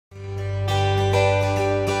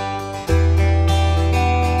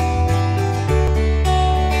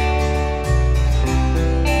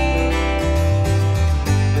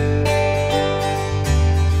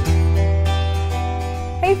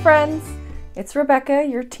It's Rebecca,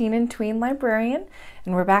 your teen and tween librarian,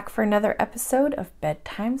 and we're back for another episode of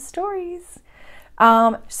Bedtime Stories.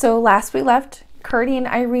 So last we left, Curdie and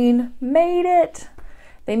Irene made it.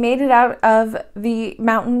 They made it out of the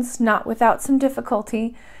mountains, not without some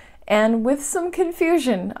difficulty, and with some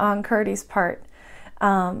confusion on Curdie's part.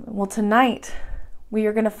 Well, tonight we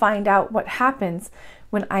are going to find out what happens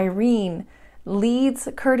when Irene leads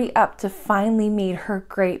Curdie up to finally meet her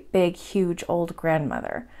great, big, huge old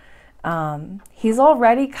grandmother. He's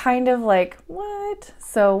already kind of like, what?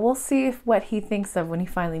 So we'll see what he thinks of when he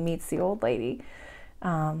finally meets the old lady.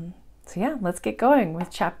 So yeah, let's get going with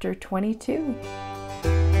chapter 22.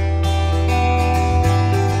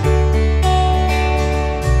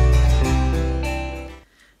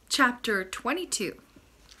 Chapter 22,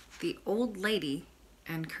 The Old Lady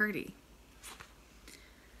and Curdie.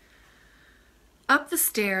 Up the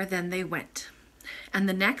stair then they went, and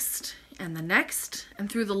the next, and the next,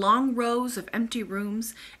 and through the long rows of empty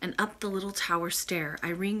rooms, and up the little tower stair,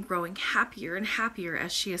 Irene growing happier and happier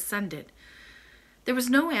as she ascended. There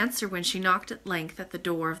was no answer when she knocked at length at the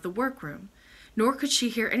door of the workroom, nor could she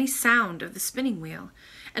hear any sound of the spinning wheel,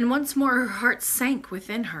 and once more her heart sank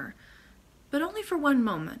within her, but only for one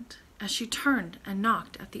moment, as she turned and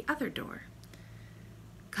knocked at the other door.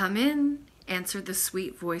 "Come in," answered the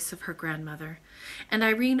sweet voice of her grandmother, and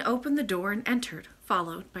Irene opened the door and entered,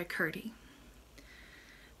 followed by Curdie.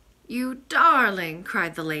 "You darling,"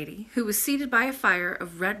 cried the lady, who was seated by a fire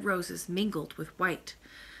of red roses mingled with white.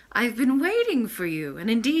 "I've been waiting for you, and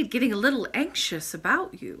indeed getting a little anxious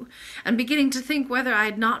about you, and beginning to think whether I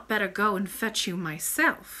had not better go and fetch you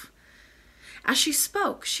myself." As she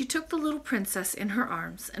spoke, she took the little princess in her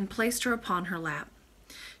arms and placed her upon her lap.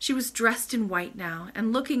 She was dressed in white now,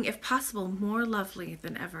 and looking, if possible, more lovely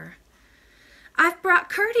than ever. "I've brought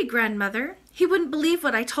Curdie, grandmother. He wouldn't believe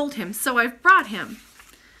what I told him, so I've brought him."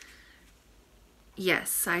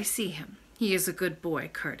 "Yes, I see him. He is a good boy,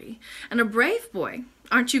 Curdie, and a brave boy.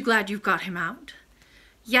 Aren't you glad you've got him out?"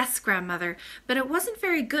 "Yes, grandmother, but it wasn't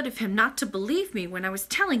very good of him not to believe me when I was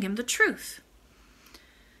telling him the truth."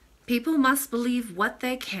 "People must believe what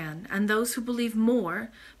they can, and those who believe more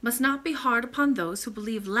must not be hard upon those who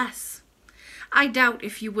believe less. I doubt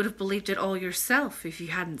if you would have believed it all yourself if you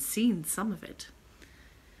hadn't seen some of it."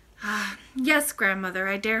 "Yes, grandmother,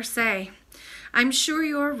 I dare say. I'm sure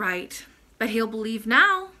you are right, but he'll believe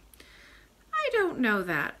now." "I don't know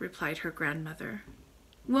that," replied her grandmother.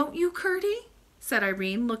 "Won't you, Curdie?" said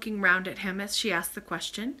Irene, looking round at him as she asked the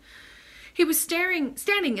question. He was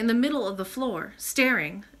standing in the middle of the floor,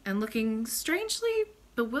 staring and looking strangely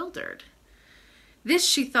bewildered. This,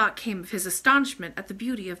 she thought, came of his astonishment at the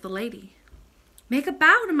beauty of the lady. "Make a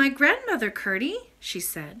bow to my grandmother, Curdie," she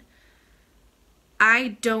said.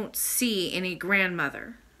 "I don't see any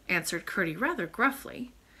grandmother," answered Curdie rather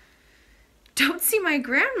gruffly. "Don't see my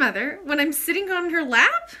grandmother when I'm sitting on her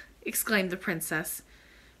lap?" exclaimed the princess.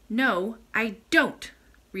 "No, I don't,"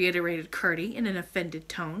 reiterated Curdie in an offended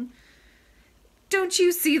tone. "Don't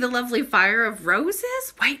you see the lovely fire of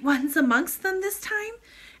roses, white ones amongst them this time?"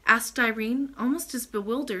 asked Irene, almost as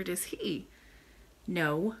bewildered as he.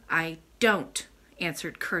 "No, I don't,"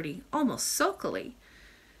 answered Curdie, almost sulkily.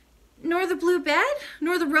 "Nor the blue bed,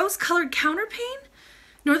 nor the rose-colored counterpane,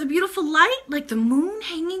 nor the beautiful light like the moon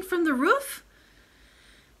hanging from the roof?"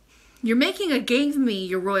 "You're making a game of me,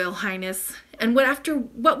 your royal highness, and after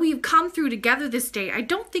what we've come through together this day, I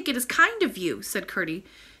don't think it is kind of you," said Curdie,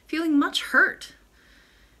 feeling much hurt.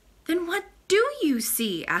 "Then what do you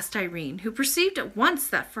see?" asked Irene, who perceived at once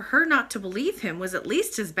that for her not to believe him was at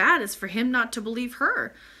least as bad as for him not to believe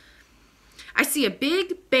her. "I see a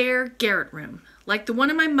big, bare garret room, like the one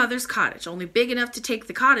in my mother's cottage, only big enough to take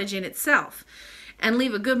the cottage in itself, and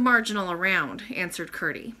leave a good margin all around," answered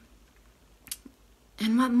Curdie.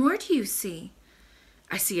 "And what more do you see?"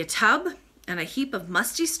 "I see a tub, and a heap of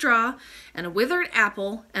musty straw, and a withered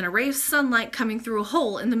apple, and a ray of sunlight coming through a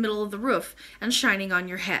hole in the middle of the roof and shining on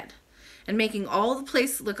your head, and making all the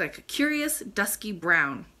place look like a curious dusky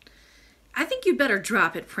brown. I think you'd better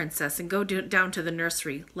drop it, princess, and go down to the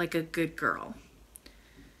nursery like a good girl."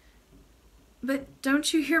 "But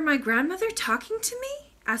don't you hear my grandmother talking to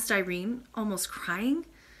me?" asked Irene, almost crying.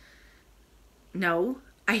 "No,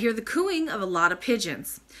 I hear the cooing of a lot of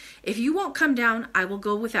pigeons. If you won't come down, I will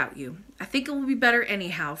go without you. I think it will be better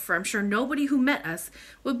anyhow, for I'm sure nobody who met us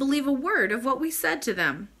would believe a word of what we said to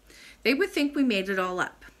them. They would think we made it all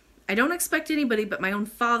up. I don't expect anybody but my own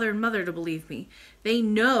father and mother to believe me. They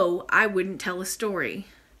know I wouldn't tell a story."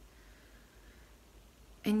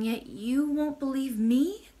 "And yet you won't believe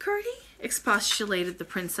me, Curdie?" expostulated the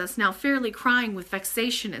princess, now fairly crying with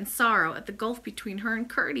vexation and sorrow at the gulf between her and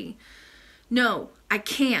Curdie. "No, I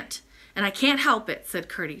can't, And I can't help it, said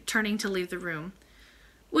Curdie, turning to leave the room.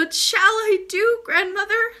 What shall I do,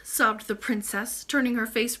 grandmother? Sobbed the princess, turning her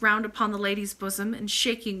face round upon the lady's bosom and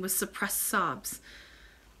shaking with suppressed sobs.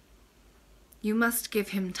 You must give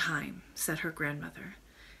him time, said her grandmother,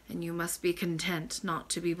 and you must be content not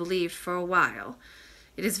to be believed for a while.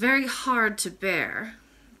 It is very hard to bear,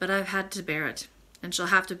 but I've had to bear it, and shall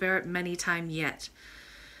have to bear it many times yet.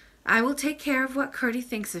 I will take care of what Curdie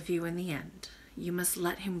thinks of you in the end. You must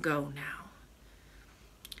let him go now.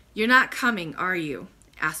 You're not coming, are you?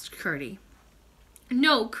 Asked Curdie.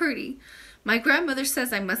 No, Curdie. My grandmother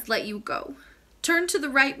says I must let you go. Turn to the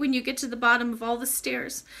right when you get to the bottom of all the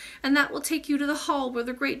stairs, and that will take you to the hall where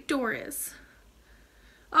the great door is.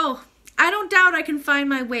 Oh, I don't doubt I can find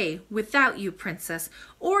my way without you, princess,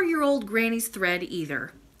 or your old granny's thread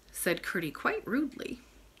either, said Curdie quite rudely.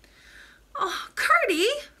 Oh, Curdie!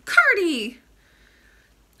 Curdie!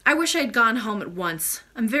 I wish I had gone home at once.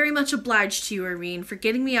 I'm very much obliged to you, Irene, for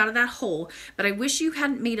getting me out of that hole, but I wish you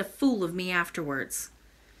hadn't made a fool of me afterwards.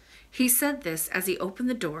 He said this as he opened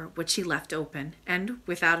the door, which he left open, and,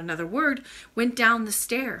 without another word, went down the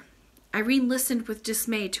stair. Irene listened with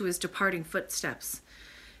dismay to his departing footsteps.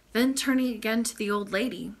 Then, turning again to the old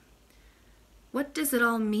lady, What does it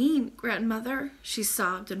all mean, grandmother? She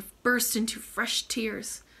sobbed and burst into fresh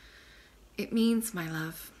tears. It means, my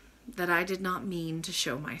love, that I did not mean to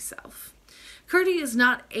show myself. Curdie is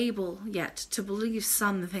not able yet to believe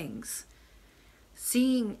some things.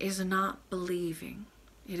 Seeing is not believing.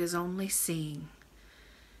 It is only seeing.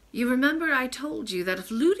 You remember I told you that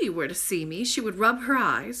if Ludi were to see me, she would rub her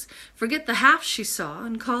eyes, forget the half she saw,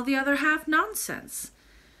 and call the other half nonsense.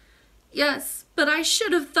 Yes, but I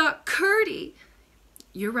should have thought Curdie.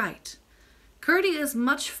 You're right. Curdie is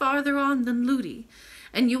much farther on than Ludi,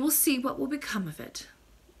 and you will see what will become of it.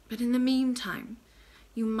 But in the meantime,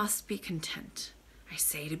 you must be content. I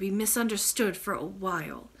say to be misunderstood for a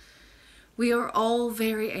while. We are all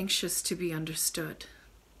very anxious to be understood,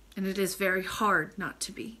 and it is very hard not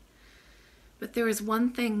to be. But there is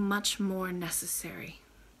one thing much more necessary.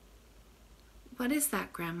 What is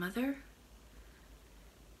that, grandmother?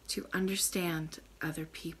 To understand other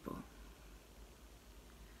people.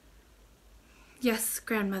 Yes,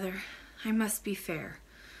 grandmother, I must be fair.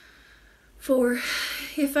 For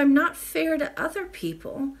if I'm not fair to other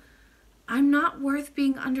people, I'm not worth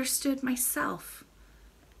being understood myself.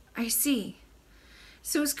 I see.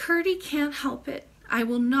 So as Curdie can't help it, I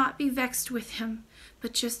will not be vexed with him,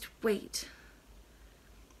 but just wait.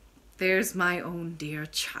 There's my own dear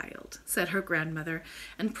child, said her grandmother,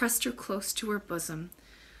 and pressed her close to her bosom.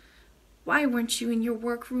 Why weren't you in your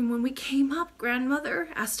workroom when we came up, grandmother?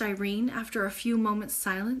 Asked Irene after a few moments'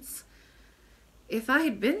 silence. If I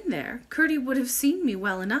had been there, Curdie would have seen me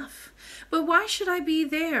well enough. But why should I be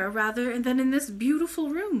there rather than in this beautiful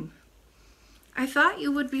room? I thought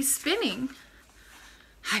you would be spinning.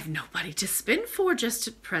 I've nobody to spin for just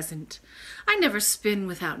at present. I never spin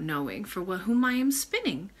without knowing for whom I am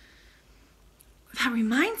spinning. That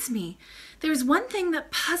reminds me, there's one thing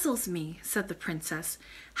that puzzles me, said the princess.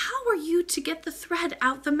 How are you to get the thread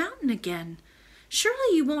out the mountain again?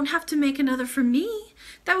 Surely you won't have to make another for me.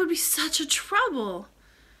 That would be such a trouble.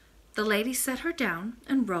 The lady set her down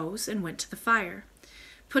and rose and went to the fire.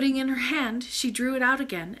 Putting in her hand, she drew it out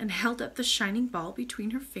again and held up the shining ball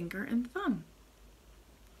between her finger and thumb.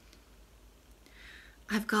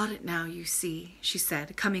 I've got it now, you see, she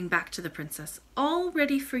said, coming back to the princess, all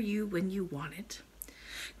ready for you when you want it.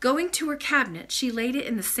 Going to her cabinet, she laid it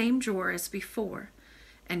in the same drawer as before.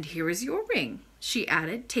 And here is your ring, she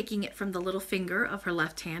added, taking it from the little finger of her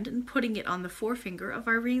left hand and putting it on the forefinger of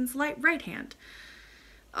Irene's right hand.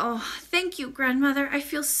 Oh, thank you, grandmother. I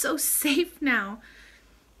feel so safe now.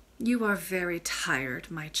 You are very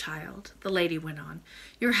tired, my child, the lady went on.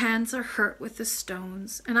 Your hands are hurt with the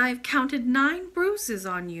stones, and I have counted 9 bruises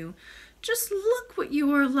on you. Just look what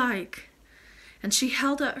you are like. And she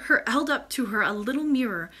held up to her a little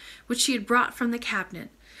mirror, which she had brought from the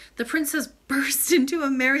cabinet. The princess burst into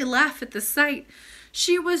a merry laugh at the sight.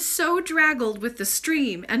 She was so draggled with the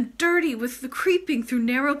stream and dirty with the creeping through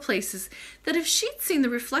narrow places that if she'd seen the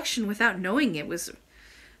reflection without knowing it was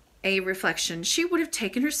a reflection, she would have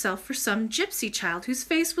taken herself for some gypsy child whose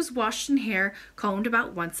face was washed and hair combed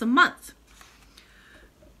about once a month.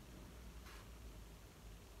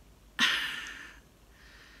 I'm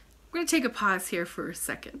going to take a pause here for a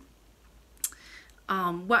second.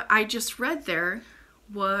 What I just read there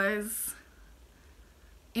was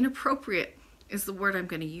inappropriate is the word I'm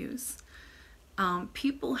going to use.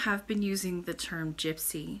 People have been using the term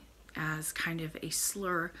gypsy as kind of a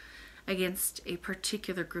slur against a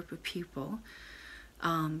particular group of people.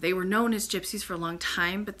 They were known as gypsies for a long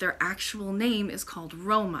time, but their actual name is called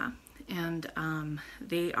Roma. And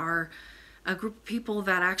they are a group of people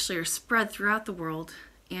that actually are spread throughout the world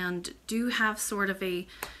and do have sort of a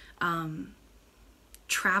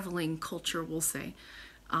traveling culture, we'll say,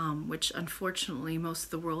 which unfortunately most of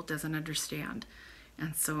the world doesn't understand.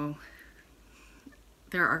 And so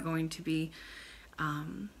there are going to be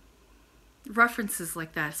references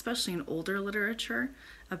like that, especially in older literature,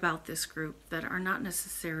 about this group that are not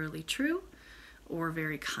necessarily true or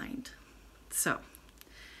very kind. So,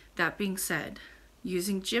 that being said,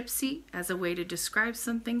 using gypsy as a way to describe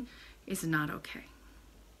something is not okay.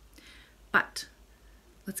 But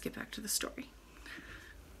let's get back to the story.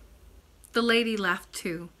 The lady laughed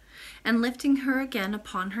too, and lifting her again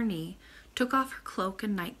upon her knee, took off her cloak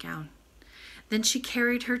and nightgown. Then she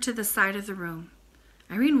carried her to the side of the room.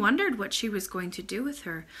 Irene wondered what she was going to do with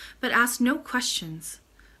her, but asked no questions,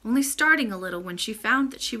 only starting a little when she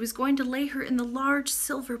found that she was going to lay her in the large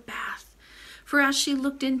silver bath, for as she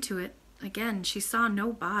looked into it, again she saw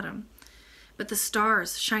no bottom, but the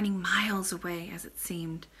stars shining miles away, as it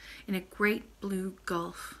seemed, in a great blue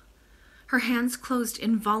gulf. Her hands closed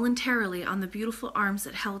involuntarily on the beautiful arms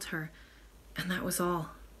that held her, and that was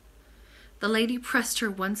all. The lady pressed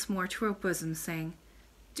her once more to her bosom, saying,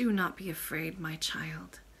 "Do not be afraid, my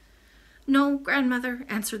child." "No, grandmother,"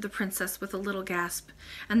 answered the princess with a little gasp,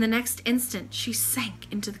 and the next instant she sank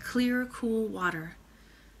into the clear, cool water.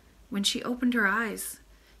 When she opened her eyes,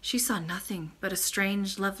 she saw nothing but a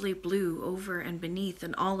strange, lovely blue over and beneath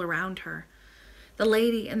and all around her. The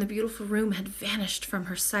lady and the beautiful room had vanished from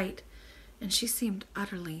her sight, and she seemed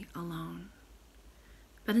utterly alone.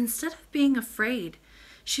 But instead of being afraid,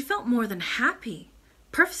 she felt more than happy,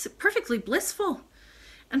 perfectly blissful.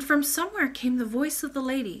 And from somewhere came the voice of the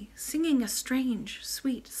lady, singing a strange,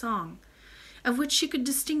 sweet song, of which she could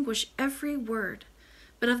distinguish every word,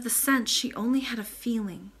 but of the sense she only had a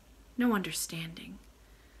feeling, no understanding.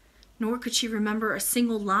 Nor could she remember a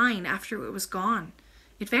single line after it was gone.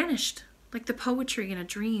 It vanished, like the poetry in a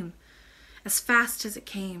dream, as fast as it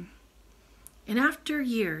came. In after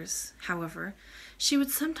years, however, she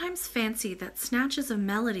would sometimes fancy that snatches of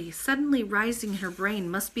melody suddenly rising in her brain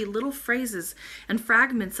must be little phrases and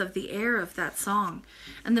fragments of the air of that song,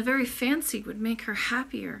 and the very fancy would make her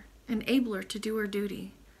happier and abler to do her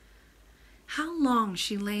duty. How long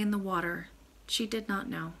she lay in the water, she did not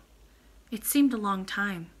know. It seemed a long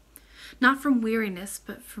time, not from weariness,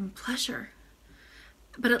 but from pleasure.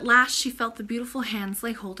 But at last she felt the beautiful hands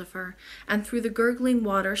lay hold of her, and through the gurgling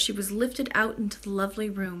water she was lifted out into the lovely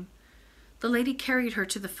room. The lady carried her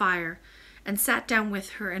to the fire, and sat down with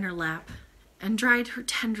her in her lap, and dried her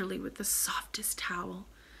tenderly with the softest towel.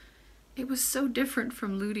 It was so different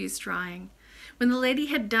from Ludi's drying. When the lady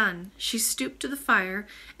had done, she stooped to the fire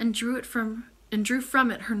and drew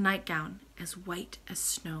from it her nightgown, as white as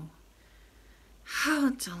snow. "How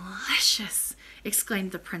delicious!"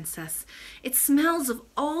 exclaimed the princess. "It smells of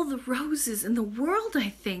all the roses in the world, I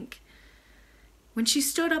think." When she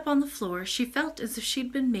stood up on the floor, she felt as if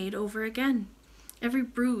she'd been made over again. Every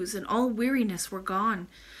bruise and all weariness were gone,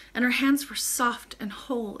 and her hands were soft and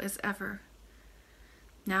whole as ever.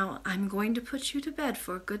 "Now I'm going to put you to bed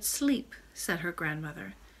for a good sleep," said her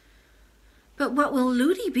grandmother. "But what will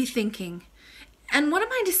Ludi be thinking? And what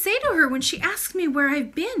am I to say to her when she asks me where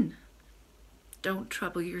I've been?" "Don't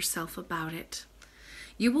trouble yourself about it.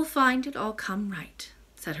 You will find it all come right,"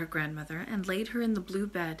 said her grandmother, and laid her in the blue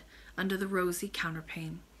bed under the rosy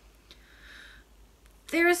counterpane.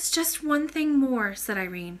 "There is just one thing more," said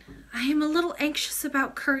Irene. "I am a little anxious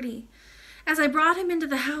about Curdie. As I brought him into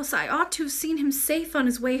the house, I ought to have seen him safe on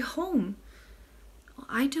his way home." "Well,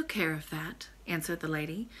 I took care of that," answered the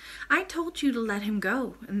lady. "I told you to let him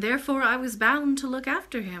go, and therefore I was bound to look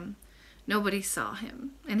after him. Nobody saw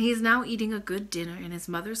him, and he is now eating a good dinner in his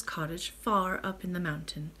mother's cottage far up in the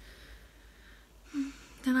mountain."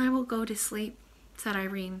 "Then I will go to sleep," said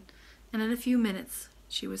Irene, and in a few minutes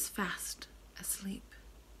she was fast asleep.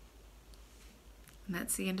 And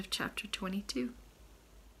that's the end of chapter 22.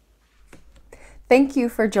 Thank you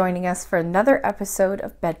for joining us for another episode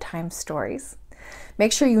of Bedtime Stories.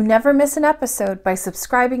 Make sure you never miss an episode by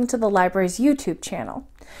subscribing to the library's YouTube channel.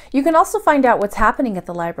 You can also find out what's happening at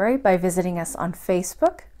the library by visiting us on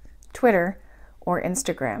Facebook, Twitter, or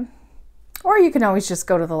Instagram. Or you can always just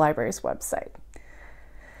go to the library's website.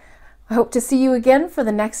 I hope to see you again for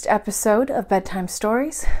the next episode of Bedtime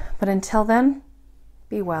Stories, but until then,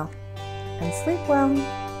 be well and sleep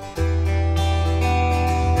well.